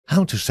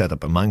How to set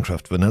up a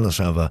Minecraft vanilla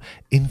server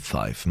in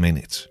 5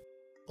 minutes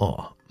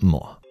or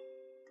more.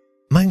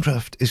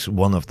 Minecraft is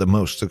one of the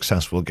most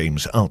successful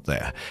games out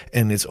there,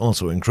 and it's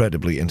also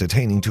incredibly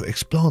entertaining to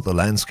explore the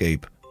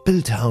landscape,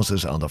 build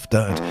houses out of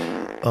dirt,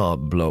 or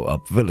blow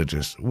up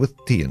villages with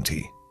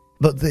TNT.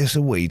 But there's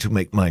a way to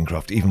make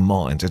Minecraft even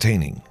more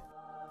entertaining.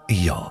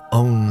 Your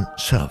own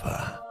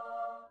server.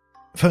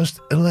 First,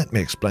 let me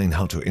explain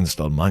how to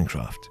install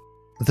Minecraft.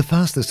 The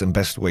fastest and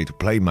best way to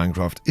play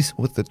Minecraft is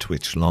with the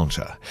Twitch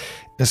launcher,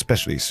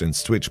 especially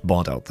since Twitch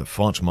bought out the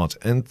Forge mod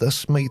and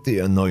thus made the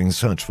annoying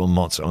search for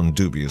mods on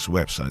dubious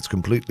websites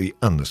completely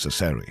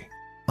unnecessary.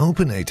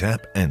 Open a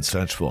tab and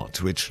search for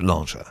Twitch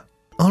launcher.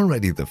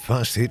 Already the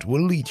first hit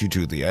will lead you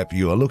to the app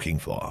you are looking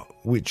for,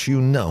 which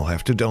you now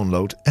have to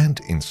download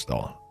and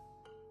install.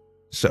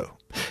 So,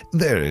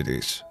 there it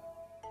is.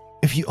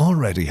 If you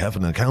already have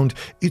an account,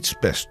 it's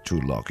best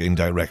to log in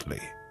directly.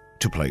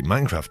 To play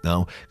Minecraft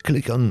now,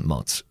 click on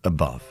Mods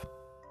above.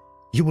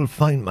 You will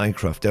find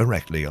Minecraft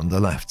directly on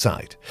the left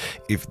side.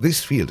 If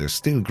this field is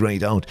still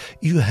grayed out,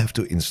 you have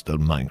to install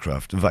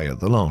Minecraft via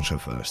the launcher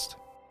first.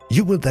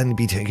 You will then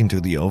be taken to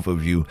the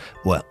overview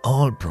where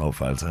all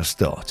profiles are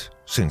stored.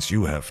 Since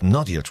you have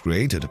not yet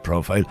created a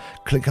profile,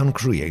 click on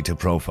Create a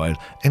Profile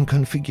and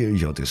configure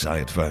your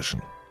desired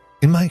version.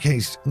 In my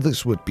case,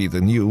 this would be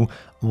the new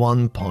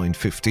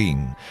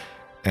 1.15.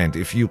 And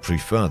if you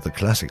prefer the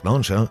classic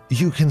launcher,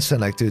 you can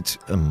select it,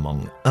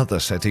 among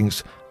other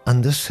settings,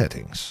 under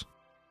Settings.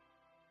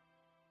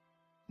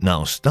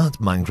 Now start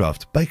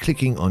Minecraft by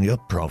clicking on your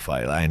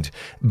profile and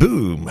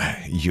boom,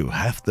 you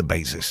have the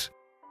basis.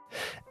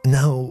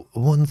 Now,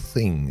 one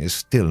thing is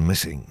still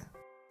missing.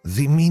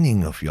 The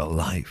meaning of your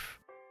life.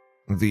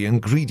 The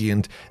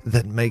ingredient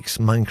that makes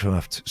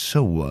Minecraft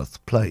so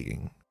worth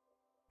playing.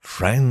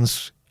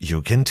 Friends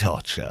you can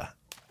torture.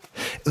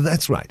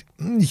 That's right,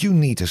 you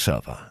need a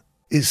server.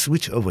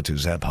 Switch over to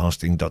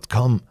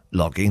ZAP-Hosting.com,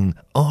 log in,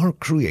 or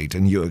create a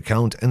new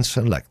account and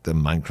select the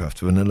Minecraft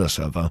vanilla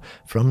server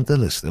from the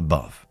list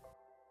above.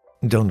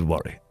 Don't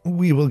worry,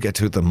 we will get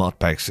to the mod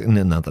packs in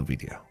another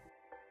video.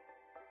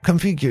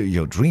 Configure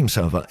your dream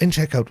server and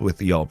check out with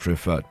your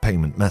preferred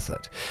payment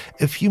method.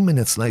 A few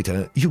minutes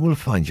later, you will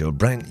find your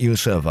brand new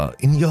server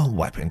in your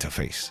web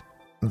interface.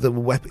 The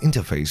web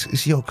interface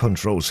is your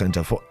control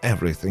center for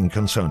everything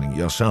concerning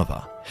your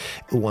server.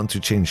 Want to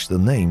change the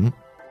name?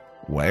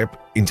 Web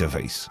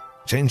interface.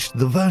 Change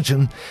the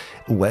version?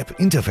 Web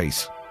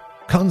interface.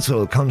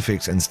 Console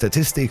configs and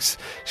statistics?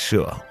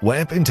 Sure,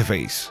 web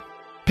interface.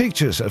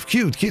 Pictures of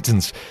cute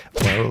kittens?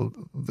 Well,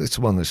 this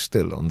one is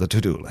still on the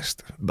to-do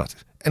list, but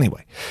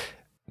anyway.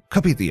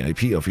 Copy the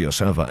IP of your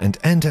server and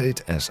enter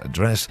it as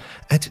address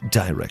at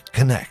Direct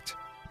Connect.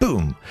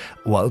 Boom!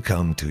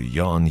 Welcome to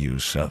your new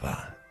server.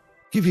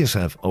 Give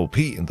yourself OP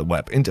in the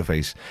web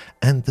interface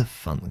and the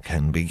fun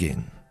can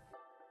begin.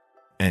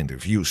 And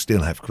if you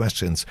still have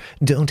questions,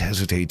 don't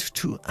hesitate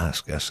to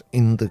ask us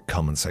in the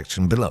comment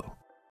section below.